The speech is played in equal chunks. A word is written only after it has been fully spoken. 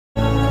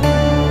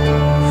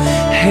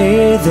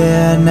Hey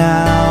there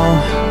now,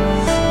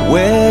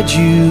 where'd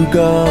you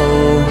go?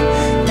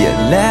 You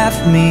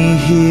left me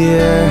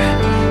here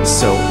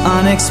so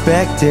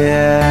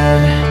unexpected.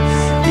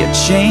 You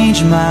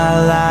changed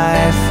my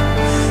life,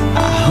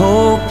 I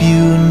hope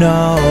you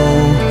know.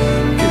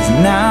 'Cause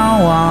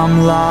now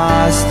I'm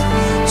lost,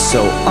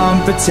 so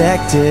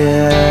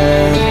unprotected.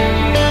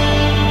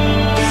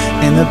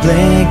 In the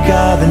blink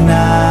of an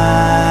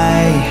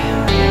eye,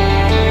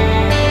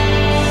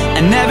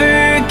 I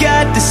never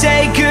got to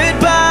say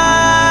goodbye.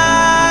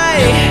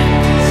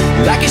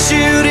 Like a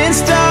shooting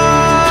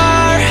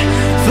star,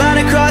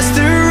 flying across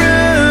the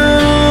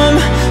room,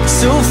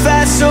 so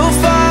fast, so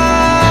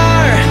far.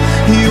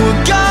 You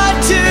were gone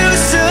too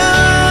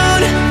soon,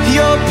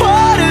 you're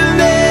part of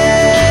me,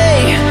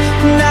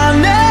 and I'll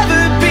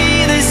never be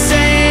the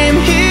same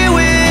here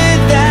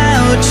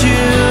without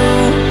you.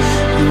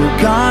 You were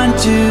gone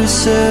too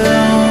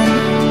soon.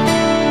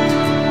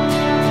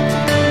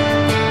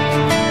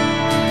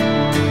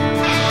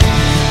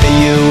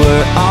 You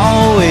were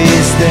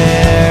always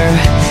there,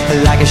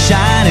 like a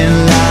shining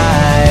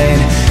light.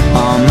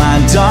 On my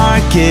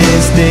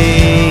darkest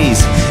days,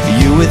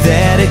 you were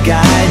there to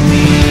guide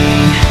me.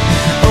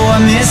 Oh, I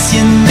miss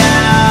you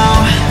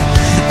now,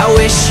 I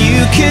wish you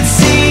could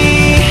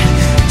see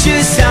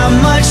just how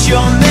much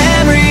your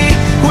memory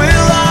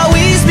will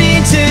always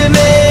mean to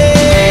me.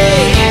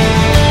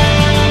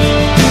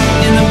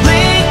 In the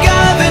blink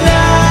of an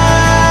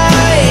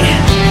eye,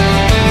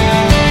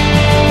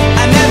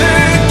 I never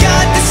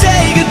got to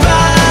say goodbye.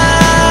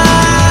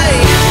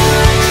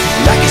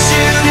 Like a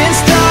shooting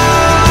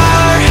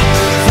star,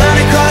 flying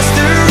across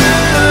the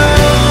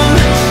room,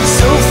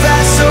 so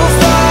fast, so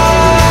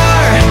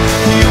far.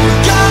 You were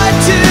gone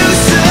too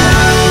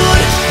soon,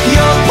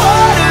 you're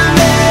part of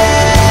me,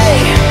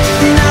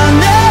 and I'll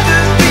never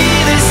be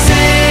the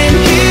same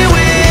here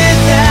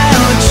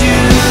without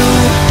you.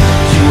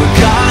 You were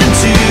gone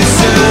too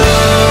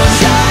soon.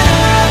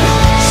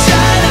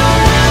 Shine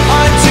up,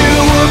 onto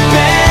a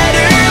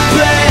better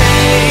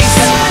place.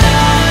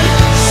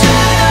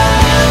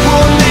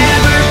 We'll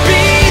never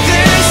be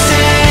the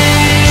same.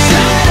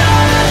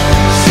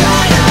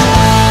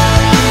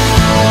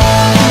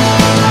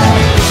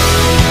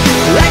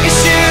 Like a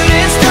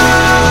shooting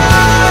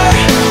star,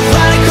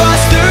 flying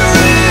across the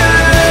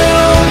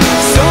room,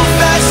 so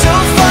fast, so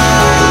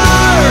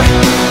far.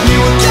 You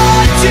were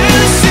gone too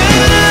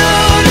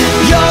soon,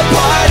 you're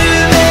part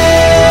of me,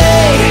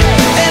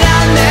 and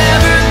I'll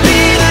never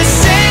be the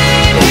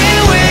same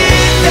here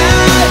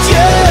without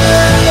you.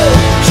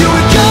 You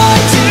were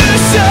gone too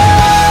soon.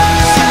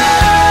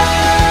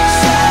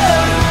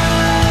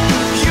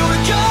 You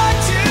were gone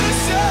too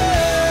soon.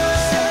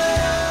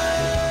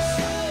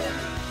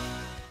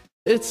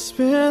 It's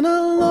been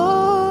a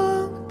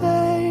long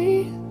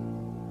day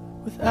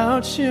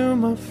without you,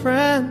 my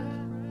friend,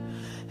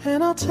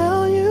 and I'll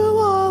tell you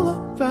all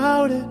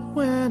about it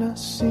when I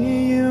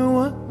see you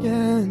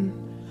again.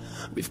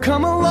 We've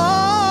come a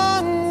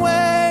long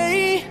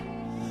way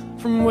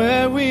from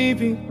where we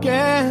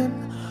began.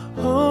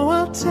 Oh,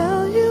 I'll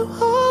tell you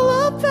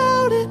all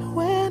about it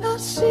when I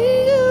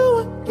see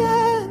you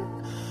again.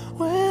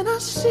 When I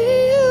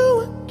see you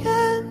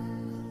again.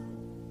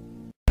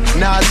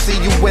 Now I see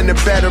you in a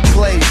better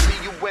place.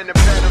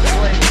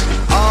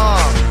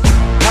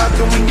 How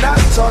can we not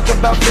talk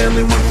about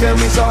family when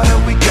family's all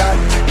that we got?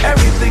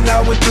 Everything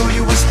I went through,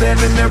 you were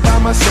standing there by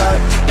my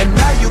side, and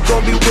now you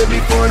gon' be with me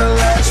for the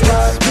last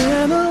ride. It's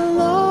been a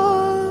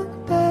long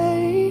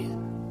day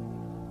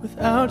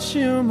without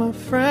you, my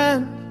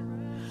friend,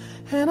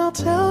 and I'll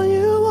tell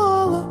you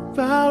all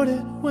about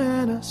it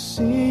when I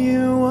see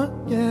you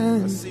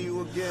again.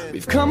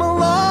 We've come a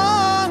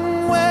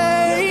long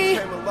way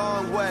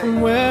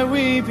from where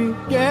we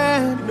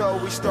began. You know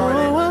we started.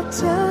 Oh, I'll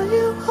tell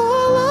you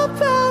all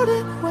about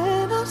it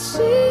when I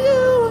see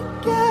you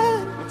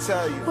again. I'll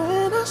tell you.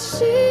 When I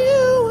see you